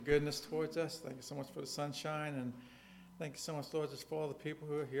Goodness towards us. Thank you so much for the sunshine, and thank you so much, Lord, just for all the people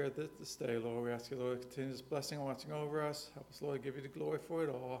who are here this day, Lord. We ask you, Lord, to continue this blessing and watching over us. Help us, Lord, to give you the glory for it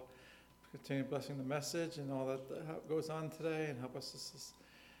all. Continue blessing the message and all that goes on today, and help us just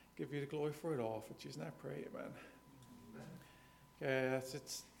give you the glory for it all. For Jesus' name I pray, amen. Okay,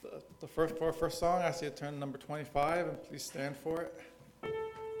 it's the first for our first song. I ask you to turn to number 25, and please stand for it.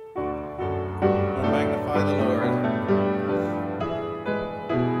 And magnify the Lord.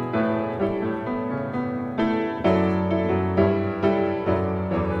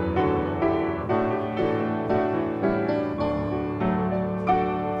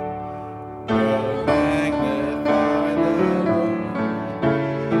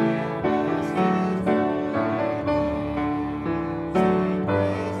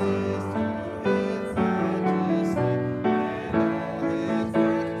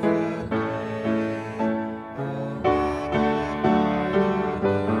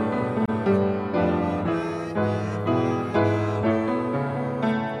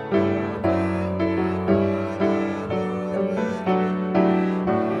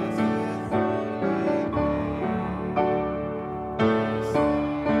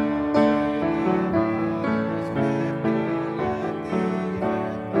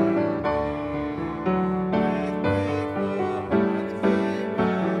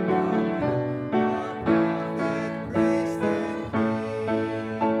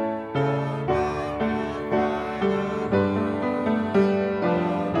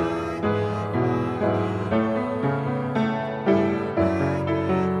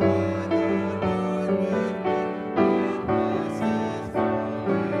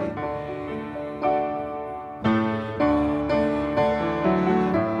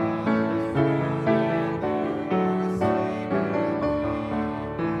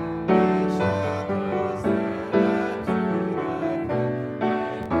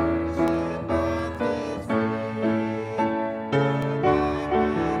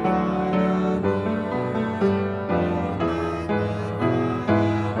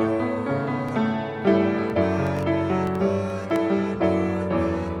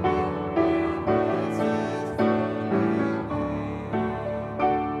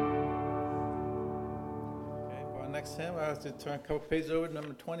 To turn a couple pages over to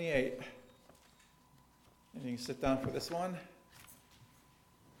number 28. And you can sit down for this one.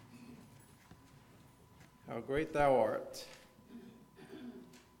 How great thou art.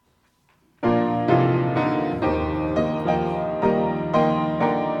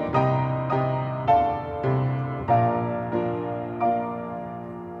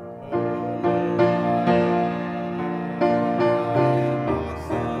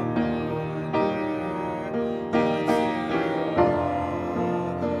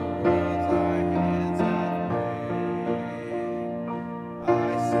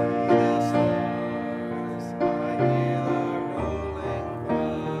 I see the stars, I hear the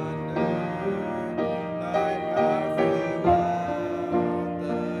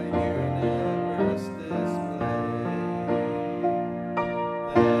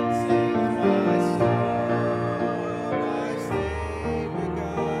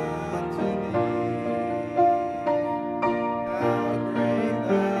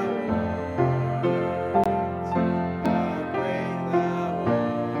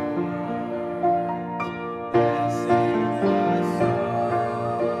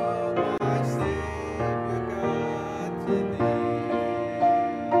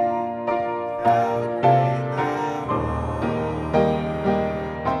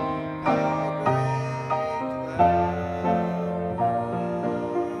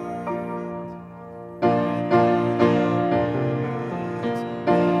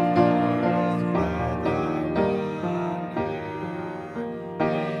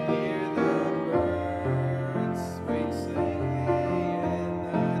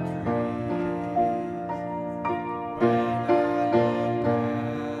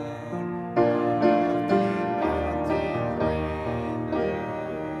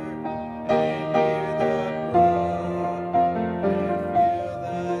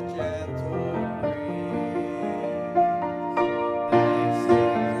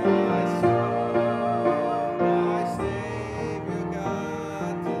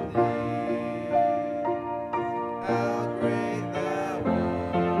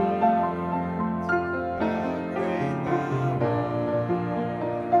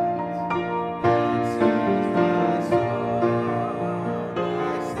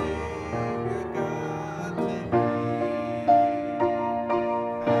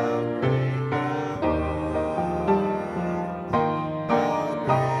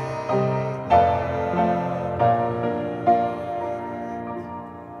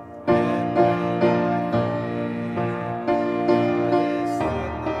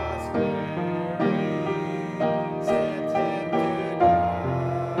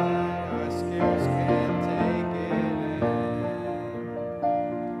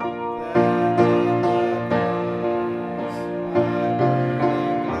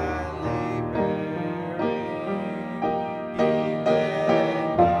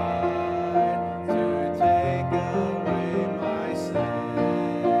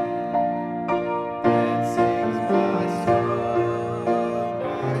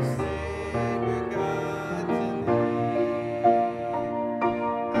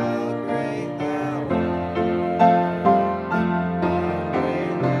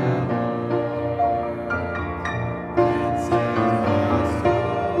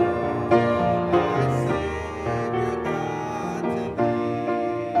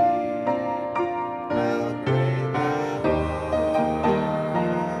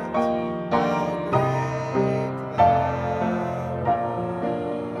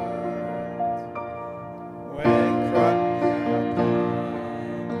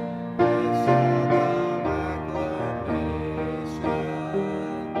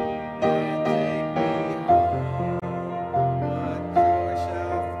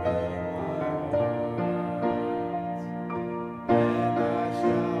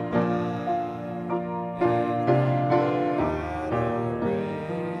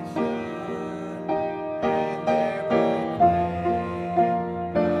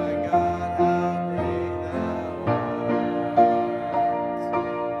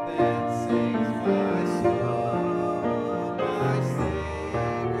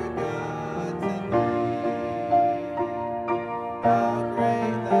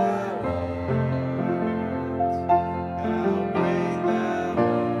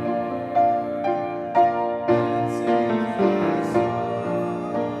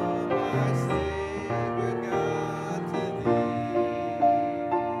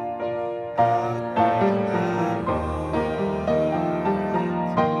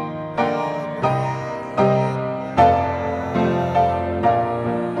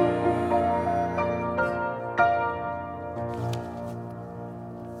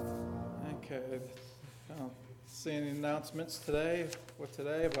announcements today,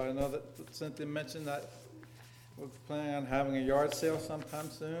 but I know that Cynthia mentioned that we're planning on having a yard sale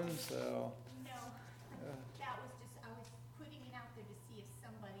sometime soon, so. No, that was just, I was putting it out there to see if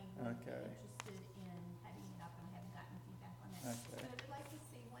somebody would be Okay. interested in having it up, and I haven't gotten feedback on that. Okay. But I would like to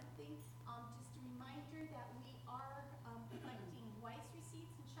say one thing, just a reminder that we are collecting Weiss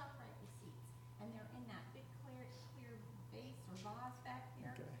receipts and ShopRite receipts, and they're in that big clear vase or vase back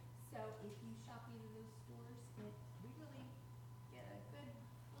there. Okay. So if you shop either of those stores, we really get a good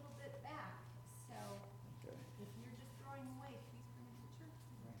little bit back. So Okay. if you're just throwing away, please bring them to church.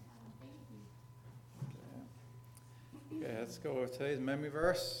 Thank you. Okay, let's go with today's memory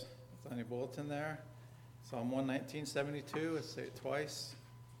verse. It's on your bulletin there. Psalm 119:72. Let's say it twice.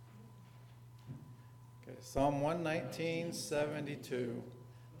 Okay, Psalm 119:72.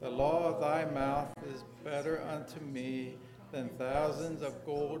 The law of thy mouth is better unto me than thousands of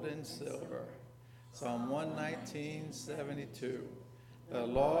gold and silver. Psalm 119:72. The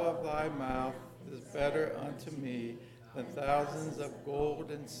law of thy mouth is better unto me than thousands of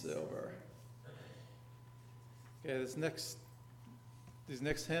gold and silver. Okay, these next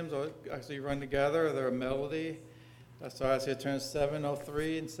hymns will actually run together. They're a melody. So I say turn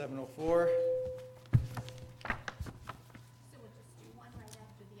 703 and 704. So we'll just do one right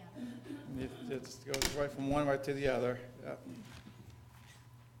after the other. It just goes right from one right to the other. Yep.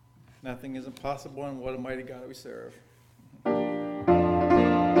 Nothing is impossible, and what a mighty God we serve.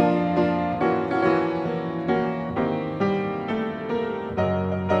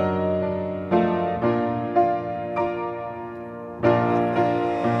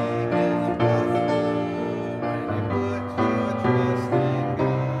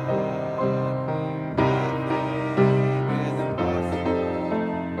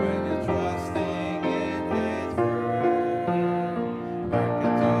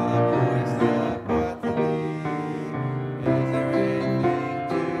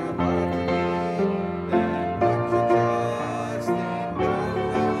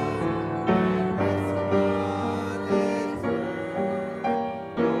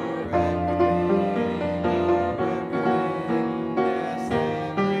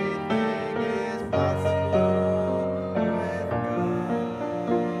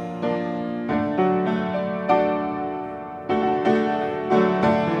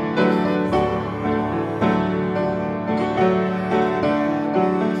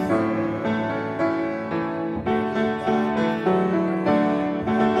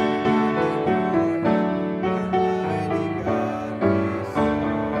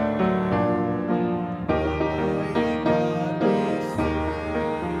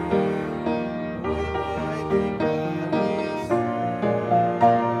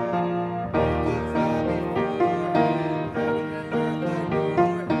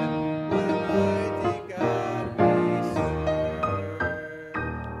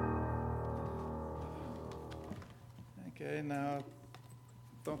 Okay, now,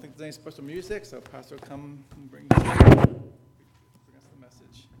 don't think there's any special music, so Pastor will come and bring us the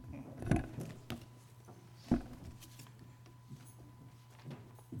message.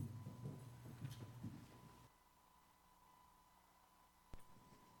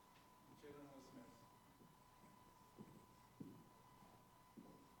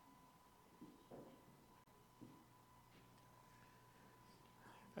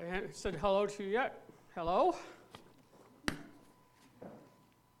 I haven't said hello to you yet. Hello?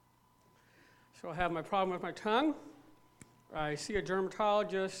 So I have my problem with my tongue. I see a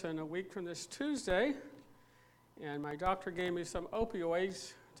dermatologist in a week from this Tuesday, and my doctor gave me some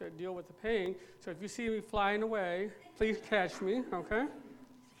opioids to deal with the pain. So if you see me flying away, please catch me, okay?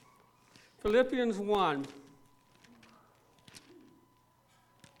 Philippians 1.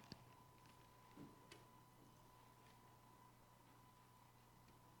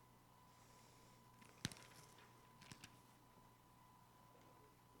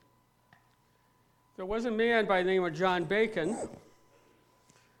 There was a man by the name of John Bacon.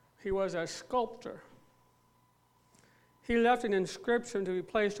 He was a sculptor. He left an inscription to be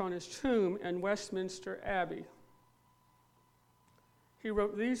placed on his tomb in Westminster Abbey. He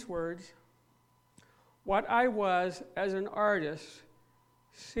wrote these words: "What I was as an artist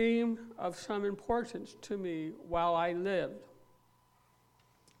seemed of some importance to me while I lived.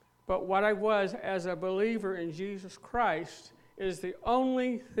 But what I was as a believer in Jesus Christ is the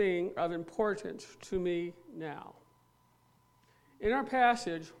only thing of importance to me now." In our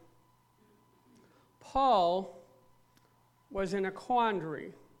passage, Paul was in a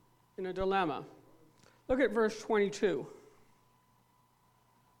quandary, in a dilemma. Look at verse 22.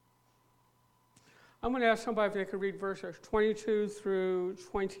 I'm going to ask somebody if they could read verses 22 through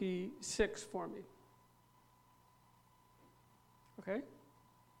 26 for me. Okay?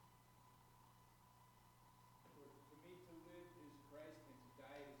 For me to live is Christ and to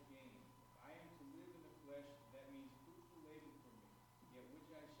die is gain. If I am to live in the flesh, that means fruitful labor for me. Yet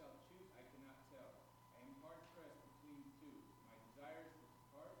which I shall choose I cannot tell. I am hard pressed between the two. My desire is to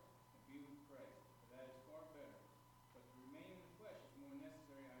depart and be with Christ, for that is far better. But to remain in the flesh is more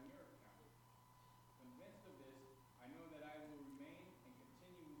necessary on your account. Convinced of this, I know that I will remain and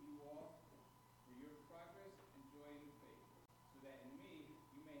continue with you all for your progress and joy in the faith, so that in me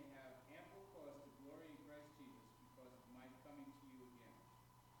you may have ample cause to glory in Christ Jesus because of my coming to you again.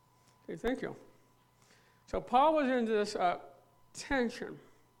 Okay, thank you. So Paul was in this tension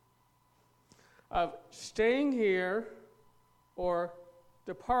of staying here or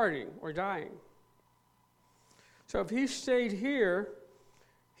departing or dying. So if he stayed here,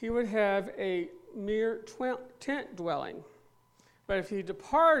 he would have a mere tent dwelling. But if he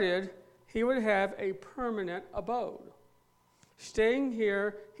departed, he would have a permanent abode. Staying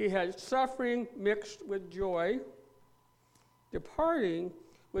here, he had suffering mixed with joy. Departing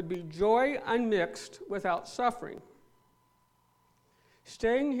would be joy unmixed without suffering.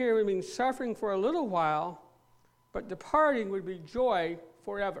 Staying here would mean suffering for a little while, but departing would be joy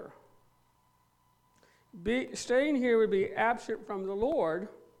forever. Staying here would be absent from the Lord,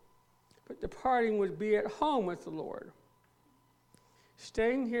 but departing would be at home with the Lord.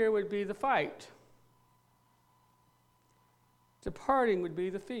 Staying here would be the fight. Departing would be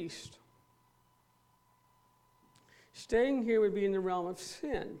the feast. Staying here would be in the realm of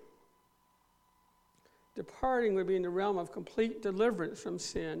sin. Departing would be in the realm of complete deliverance from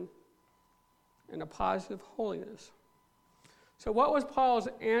sin and a positive holiness. So what was Paul's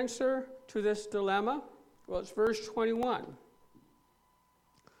answer to this dilemma? Well, it's verse 21.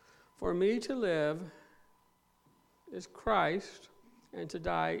 For me to live is Christ, and to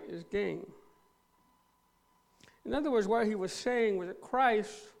die is gain. In other words, what he was saying was that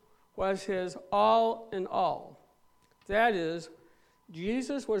Christ was his all in all. That is,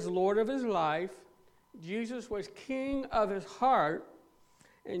 Jesus was Lord of his life, Jesus was king of his heart,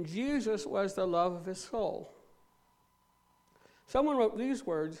 and Jesus was the love of his soul. Someone wrote these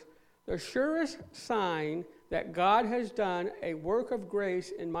words, "The surest sign that God has done a work of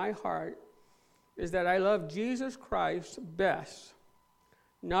grace in my heart is that I love Jesus Christ best,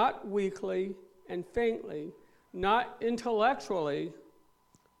 not weakly and faintly, not intellectually,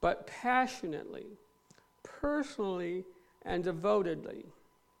 but passionately, personally, and devotedly,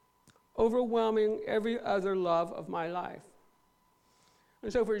 overwhelming every other love of my life."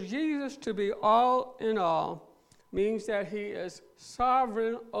 And so for Jesus to be all in all means that he is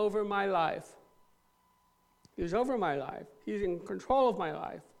sovereign over my life. He's over my life. He's in control of my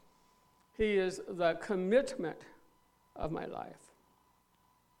life. He is the commitment of my life.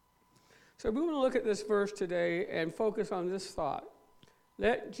 So we want to look at this verse today and focus on this thought.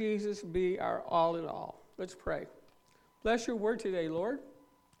 Let Jesus be our all in all. Let's pray. Bless your word today, Lord.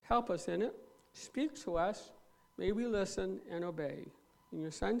 Help us in it. Speak to us. May we listen and obey. In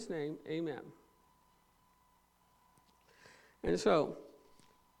your Son's name, amen. And so,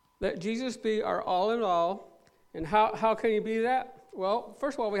 let Jesus be our all in all. And how can he be that? Well,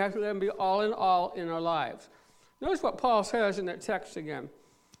 first of all, we have to let him be all in our lives. Notice what Paul says in that text again.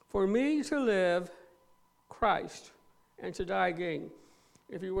 For me to live, Christ, and to die gain.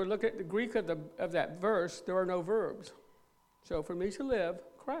 If you were to look at the Greek of that verse, there are no verbs. So for me to live,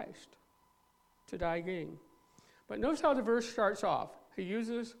 Christ, to die gain. But notice how the verse starts off. He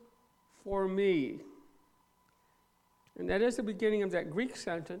uses for me. And that is the beginning of that Greek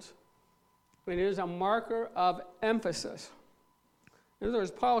sentence. It is a marker of emphasis. In other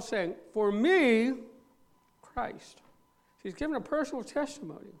words, Paul is saying, for me, Christ. He's given a personal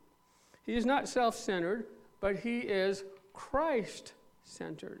testimony. He is not self-centered, but he is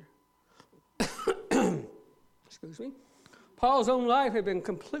Christ-centered. Excuse me. Paul's own life had been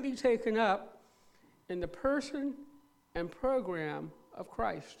completely taken up in the person and program of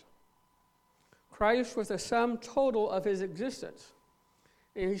Christ. Christ was the sum total of his existence.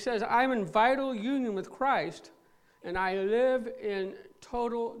 And he says, I'm in vital union with Christ, and I live in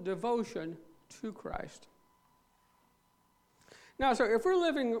total devotion to Christ. Now, so if we're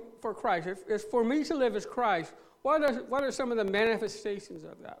living for Christ, if for me to live as Christ, what are some of the manifestations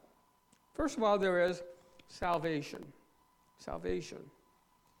of that? First of all, there is salvation. Salvation.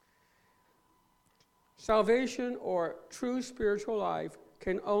 Salvation, or true spiritual life,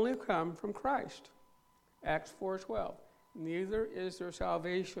 can only come from Christ. Acts 4:12. Neither is there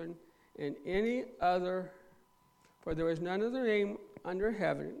salvation in any other, for there is none other name under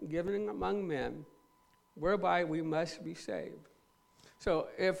heaven given among men whereby we must be saved. So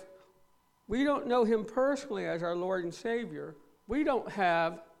if we don't know him personally as our Lord and Savior, we don't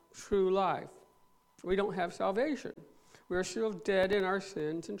have true life. We don't have salvation. We're still dead in our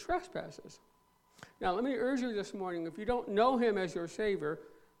sins and trespasses. Now, let me urge you this morning, if you don't know him as your Savior,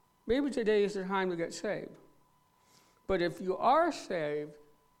 maybe today is the time to get saved. But if you are saved,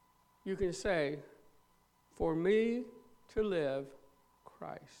 you can say, for me to live,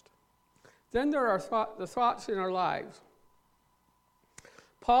 Christ. Then there are the thoughts in our lives.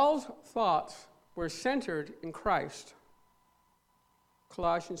 Paul's thoughts were centered in Christ.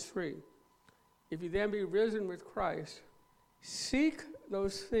 Colossians 3. If you then be risen with Christ, seek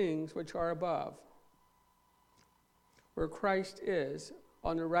those things which are above, where Christ is,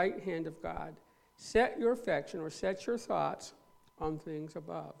 on the right hand of God. Set your affection or set your thoughts on things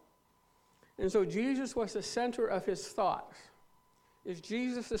above. And so Jesus was the center of his thoughts. Is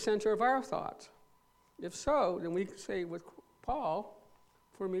Jesus the center of our thoughts? If so, then we can say with Paul,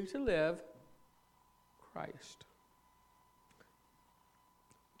 for me to live, Christ.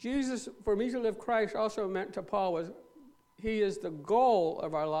 Jesus, for me to live Christ, also meant to Paul was he is the goal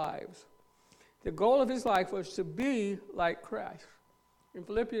of our lives. The goal of his life was to be like Christ. In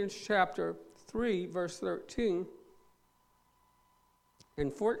Philippians chapter 3, verse 13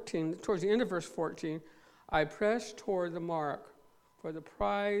 and 14, towards the end of verse 14, I press toward the mark for the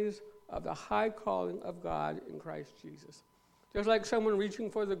prize of the high calling of God in Christ Jesus. Just like someone reaching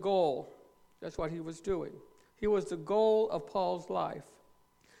for the goal, that's what he was doing. He was the goal of Paul's life.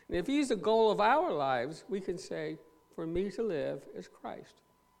 And if he's the goal of our lives, we can say, for me to live is Christ.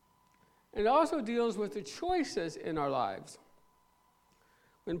 And it also deals with the choices in our lives.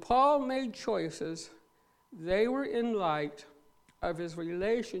 When Paul made choices, they were in light of his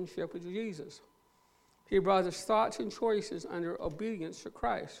relationship with Jesus. He brought his thoughts and choices under obedience to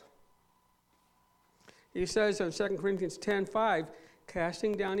Christ. He says in 2 Corinthians 10:5,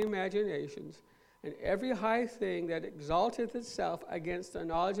 casting down imaginations and every high thing that exalteth itself against the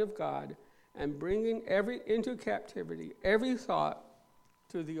knowledge of God, and bringing into captivity every thought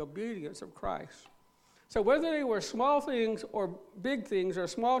to the obedience of Christ. So whether they were small things or big things, or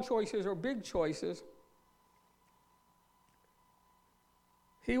small choices or big choices,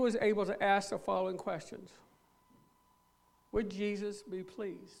 he was able to ask the following questions. Would Jesus be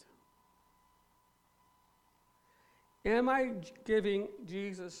pleased? Am I giving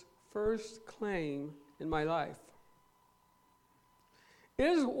Jesus first claim in my life?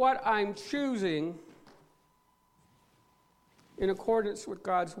 Is what I'm choosing in accordance with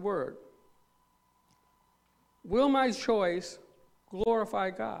God's word? Will my choice glorify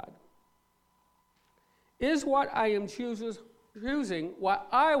God? Is what I am choosing what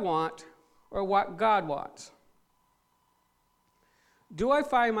I want or what God wants? Do I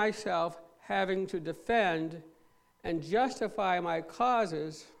find myself having to defend and justify my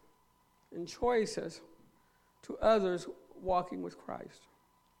causes and choices to others walking with Christ?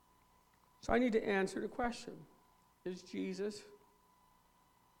 So I need to answer the question, is Jesus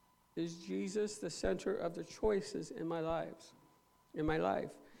the center of the choices in my life?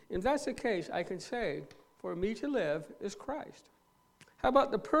 If that's the case, I can say, for me to live is Christ. How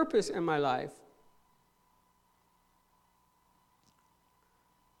about the purpose in my life?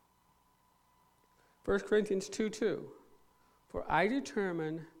 First Corinthians 2:2, for I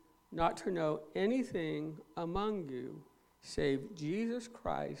determine not to know anything among you save Jesus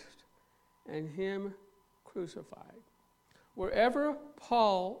Christ and him crucified. Wherever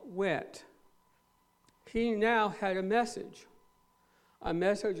Paul went, he now had a message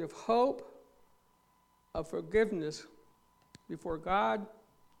of hope, of forgiveness before God,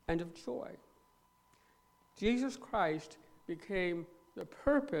 and of joy. Jesus Christ became the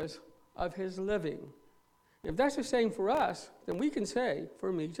purpose of his living. If that's the same for us, then we can say,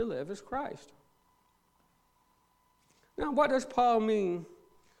 for me to live is Christ. Now, what does Paul mean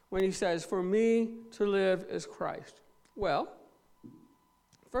when he says, for me to live is Christ? Well,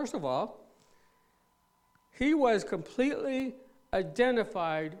 first of all, he was completely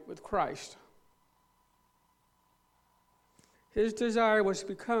identified with Christ. His desire was to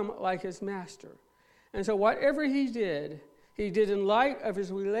become like his master. And so whatever he did in light of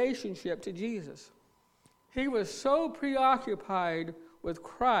his relationship to Jesus. He was so preoccupied with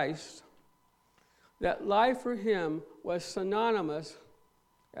Christ that life for him was synonymous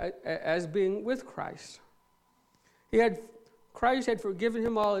as being with Christ. Christ had forgiven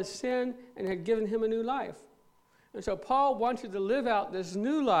him all his sin and had given him a new life. And so Paul wanted to live out this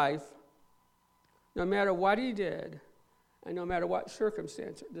new life no matter what he did and no matter what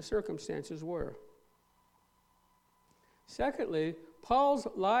the circumstances were. Secondly, Paul's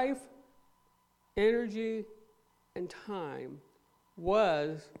life, energy, and time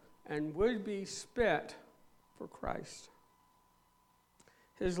was and would be spent for Christ.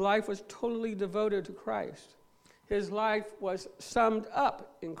 His life was totally devoted to Christ. His life was summed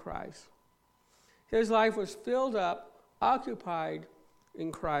up in Christ. His life was filled up, occupied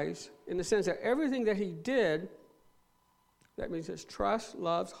in Christ, in the sense that everything that he did, that means his trust,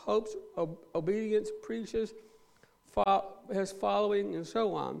 loves, hopes, obedience, preaches, his following, and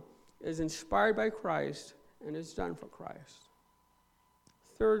so on, is inspired by Christ and is done for Christ.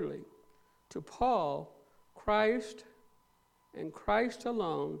 Thirdly, to Paul, Christ and Christ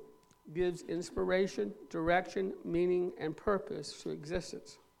alone gives inspiration, direction, meaning, and purpose to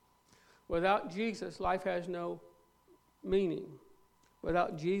existence. Without Jesus, life has no meaning.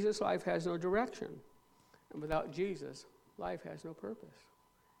 Without Jesus, life has no direction. And without Jesus, life has no purpose.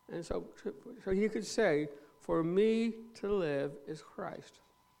 And so he could say, for me to live is Christ.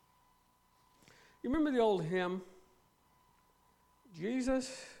 You remember the old hymn?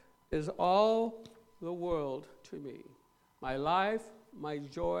 Jesus is all the world to me, my life, my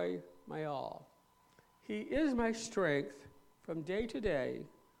joy, my all. He is my strength from day to day.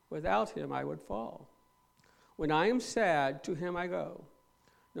 Without him I would fall. When I am sad, to him I go.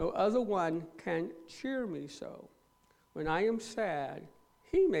 No other one can cheer me so. When I am sad,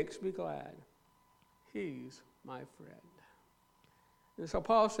 he makes me glad. He's my friend. And so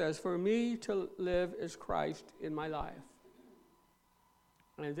Paul says, for me to live is Christ in my life.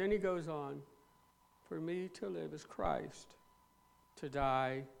 And then he goes on, for me to live is Christ, to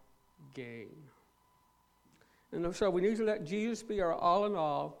die, gain. And so we need to let Jesus be our all in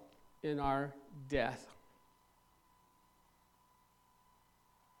all in our death.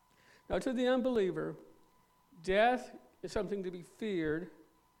 Now, to the unbeliever, death is something to be feared.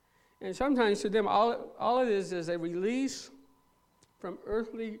 And sometimes to them, all it is a release from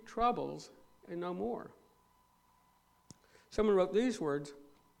earthly troubles and no more. Someone wrote these words,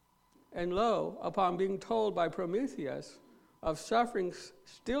 and lo, upon being told by Prometheus of sufferings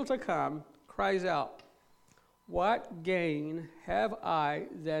still to come, cries out, what gain have I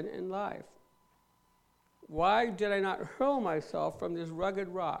then in life? Why did I not hurl myself from this rugged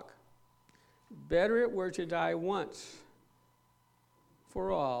rock? Better it were to die once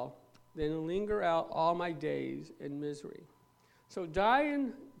for all than linger out all my days in misery. So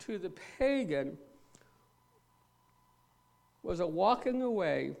dying to the pagan was a walking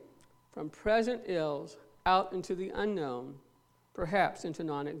away from present ills out into the unknown, perhaps into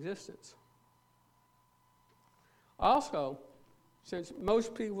non-existence. Also, since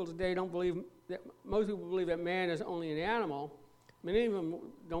most people today believe that man is only an animal, many of them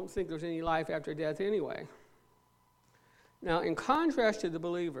don't think there's any life after death anyway. Now, in contrast to the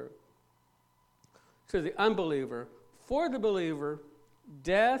believer, to the unbeliever, for the believer,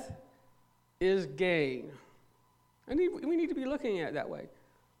 death is gain. And we need to be looking at it that way.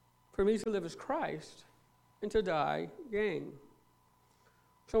 For me to live is Christ, and to die, gain.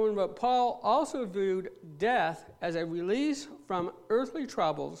 So Paul also viewed death as a release from earthly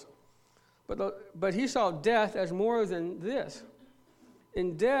troubles, but he saw death as more than this.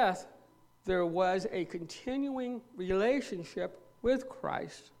 In death, there was a continuing relationship with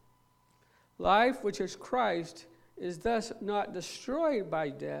Christ. Life, which is Christ, is thus not destroyed by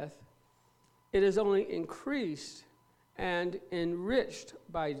death. It is only increased and enriched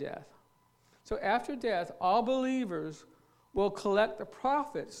by death. So after death, all believers will collect the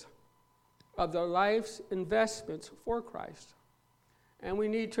profits of their life's investments for Christ. And we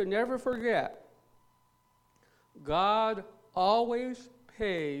need to never forget, God always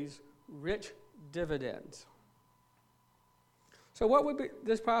pays rich dividends. So what would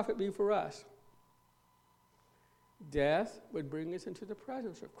this profit be for us? Death would bring us into the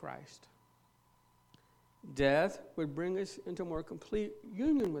presence of Christ. Death would bring us into more complete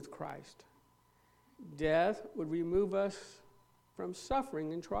union with Christ. Death would remove us from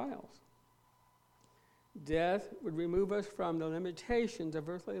suffering and trials. Death would remove us from the limitations of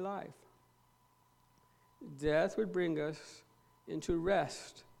earthly life. Death would bring us into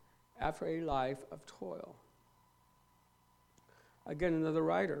rest after a life of toil. Again, another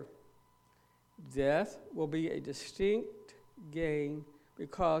writer. Death will be a distinct gain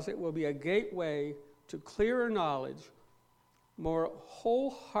because it will be a gateway to clearer knowledge, more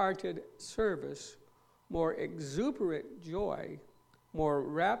wholehearted service, more exuberant joy, more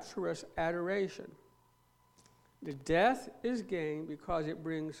rapturous adoration. The death is gain because it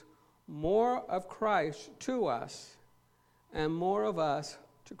brings more of Christ to us and more of us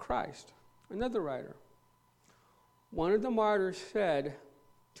to Christ. Another writer. One of the martyrs said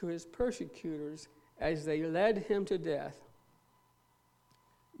to his persecutors as they led him to death,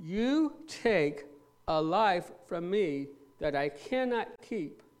 "You take a life from me that I cannot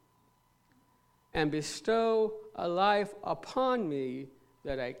keep, and bestow a life upon me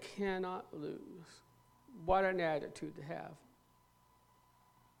that I cannot lose. What an attitude to have.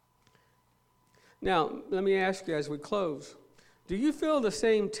 Now, let me ask you as we close, do you feel the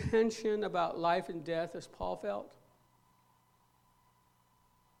same tension about life and death as Paul felt?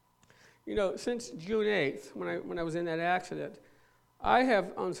 You know, since June 8th, when I was in that accident, I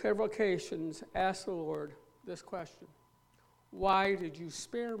have on several occasions asked the Lord this question: why did you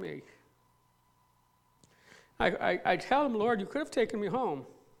spare me? I tell him, Lord, you could have taken me home.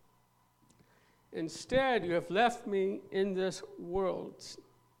 Instead, you have left me in this world.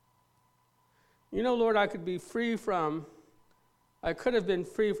 You know, Lord, I could have been free from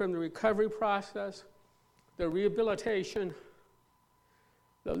the recovery process, the rehabilitation,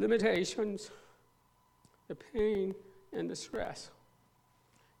 the limitations, the pain, and the stress.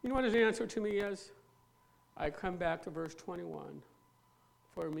 You know what his answer to me is? I come back to verse 21.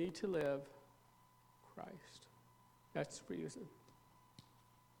 For me to live, Christ. That's the reason.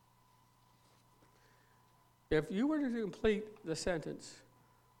 If you were to complete the sentence,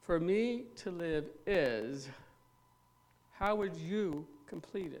 for me to live is, how would you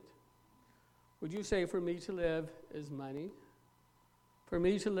complete it? Would you say, for me to live is money? For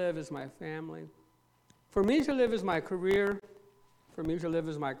me to live is my family? For me to live is my career? For me to live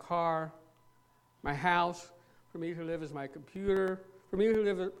is my car, my house? For me to live is my computer? For me to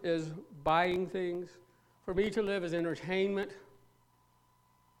live is buying things? For me to live is entertainment?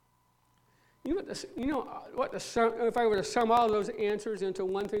 If I were to sum all those answers into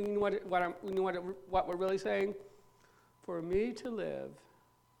one thing, you know what we're really saying? For me to live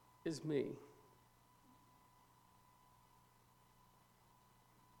is me.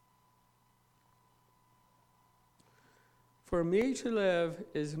 For me to live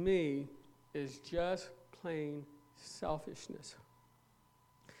is me is just plain selfishness.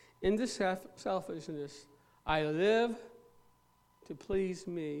 In this selfishness, I live to please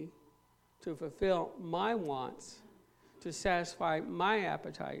me, to fulfill my wants, to satisfy my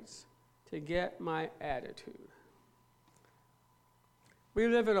appetites, to get my attitude. We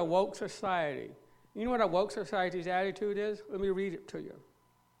live in a woke society. You know what a woke society's attitude is? Let me read it to you.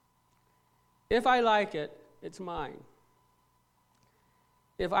 If I like it, it's mine.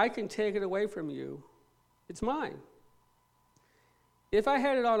 If I can take it away from you, it's mine. If I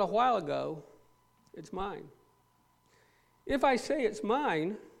had it on a while ago, it's mine. If I say it's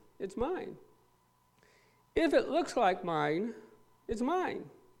mine, it's mine. If it looks like mine, it's mine.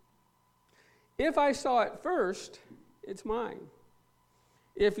 If I saw it first, it's mine.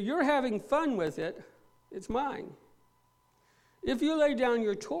 If you're having fun with it, it's mine. If you lay down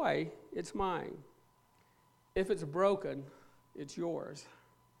your toy, it's mine. If it's broken, it's yours.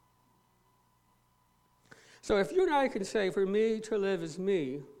 So if you and I can say, for me to live is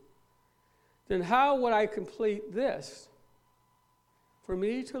me, then how would I complete this? For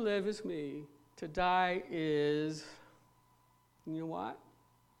me to live is me, to die is, you know what?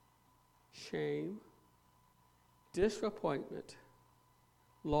 Shame, disappointment,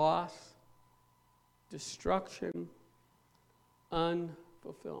 loss, destruction,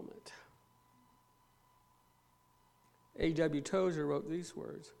 unfulfillment. A.W. Tozer wrote these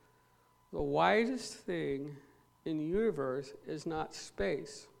words: the widest thing in the universe is not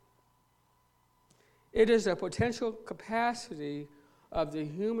space. It is a potential capacity of the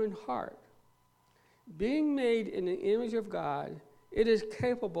human heart. Being made in the image of God, it is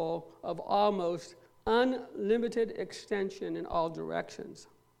capable of almost unlimited extension in all directions.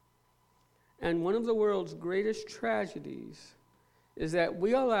 And one of the world's greatest tragedies is that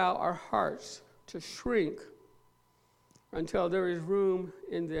we allow our hearts to shrink until there is room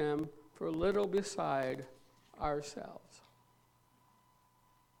in them for little beside ourselves.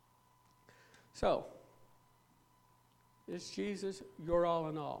 So, is Jesus your all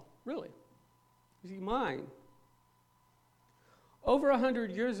in all? Really? Is he mine? Over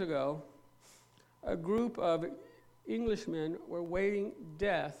 100 years ago, a group of Englishmen were waiting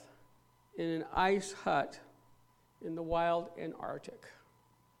death in an ice hut in the wild Antarctic.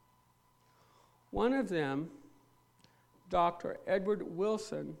 One of them, Dr. Edward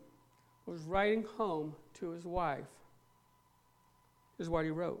Wilson, was writing home to his wife. Here's what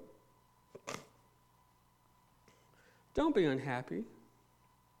he wrote. Don't be unhappy.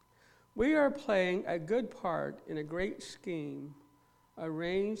 We are playing a good part in a great scheme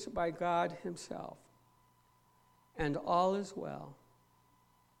arranged by God himself, and all is well.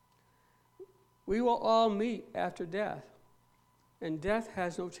 We will all meet after death, and death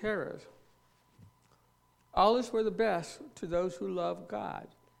has no terrors. All is for the best to those who love God,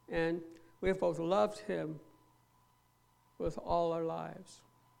 and we have both loved him with all our lives.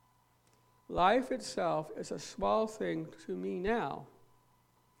 Life itself is a small thing to me now,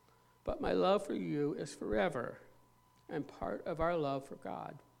 but my love for you is forever and part of our love for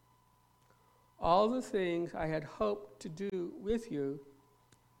God. All the things I had hoped to do with you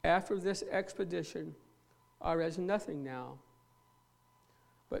after this expedition are as nothing now.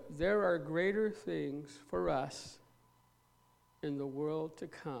 But there are greater things for us in the world to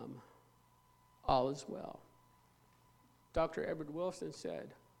come. All is well. Dr. Edward Wilson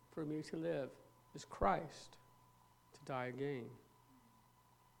said, "For me to live is Christ, to die again."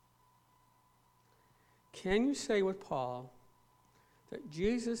 Can you say with Paul that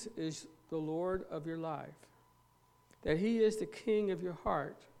Jesus is the Lord of your life, that he is the King of your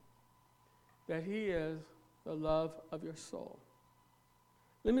heart, that he is the love of your soul?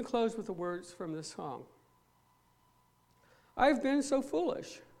 Let me close with the words from this song. I've been so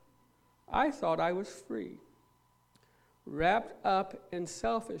foolish. I thought I was free. Wrapped up in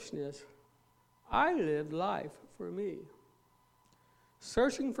selfishness, I lived life for me.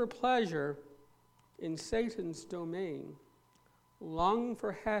 Searching for pleasure in Satan's domain, longing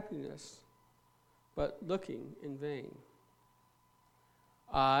for happiness, but looking in vain.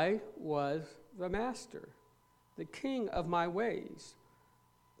 I was the master, the king of my ways,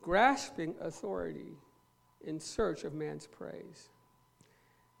 grasping authority in search of man's praise.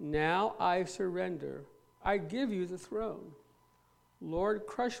 Now I surrender. I give you the throne. Lord,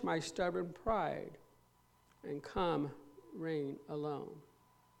 crush my stubborn pride and come reign alone.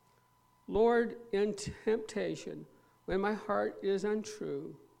 Lord, in temptation, when my heart is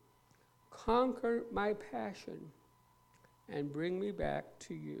untrue, conquer my passion and bring me back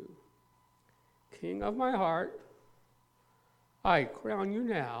to you. King of my heart, I crown you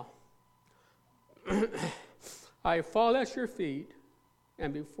now. I fall at your feet,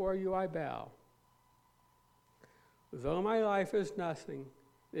 and before you I bow. Though my life is nothing,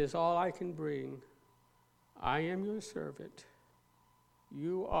 it is all I can bring. I am your servant.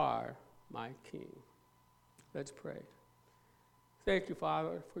 You are my King. Let's pray. Thank you,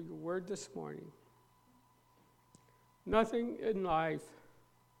 Father, for your word this morning. Nothing in life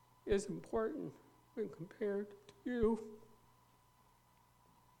is important when compared to you.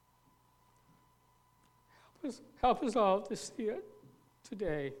 Help us all to see it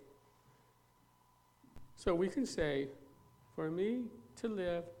today so we can say, for me to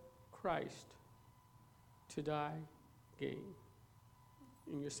live, Christ, to die, gain.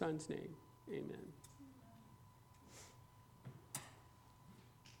 In your Son's name, amen.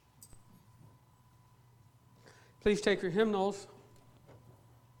 Please take your hymnals.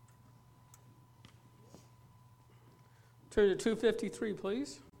 Turn to 253,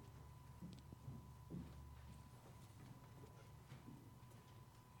 please.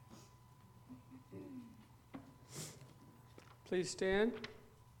 Please stand.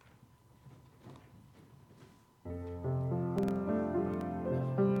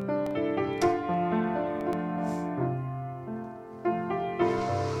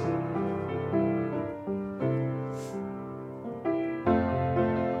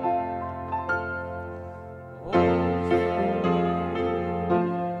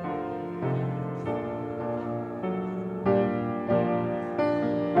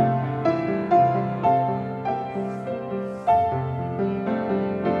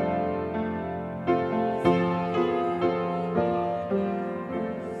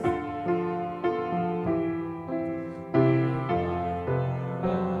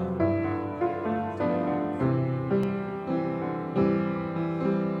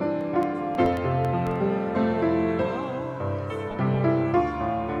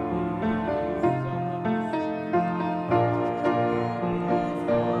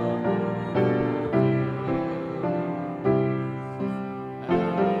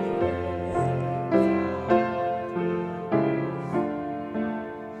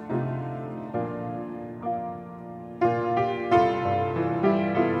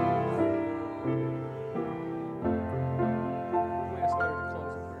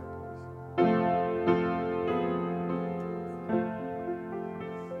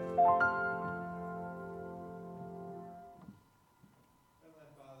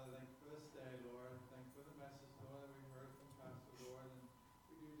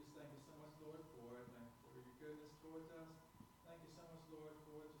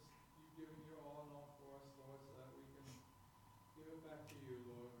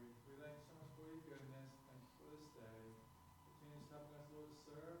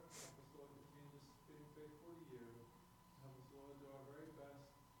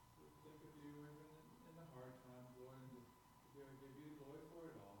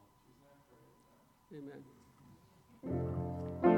 Amen.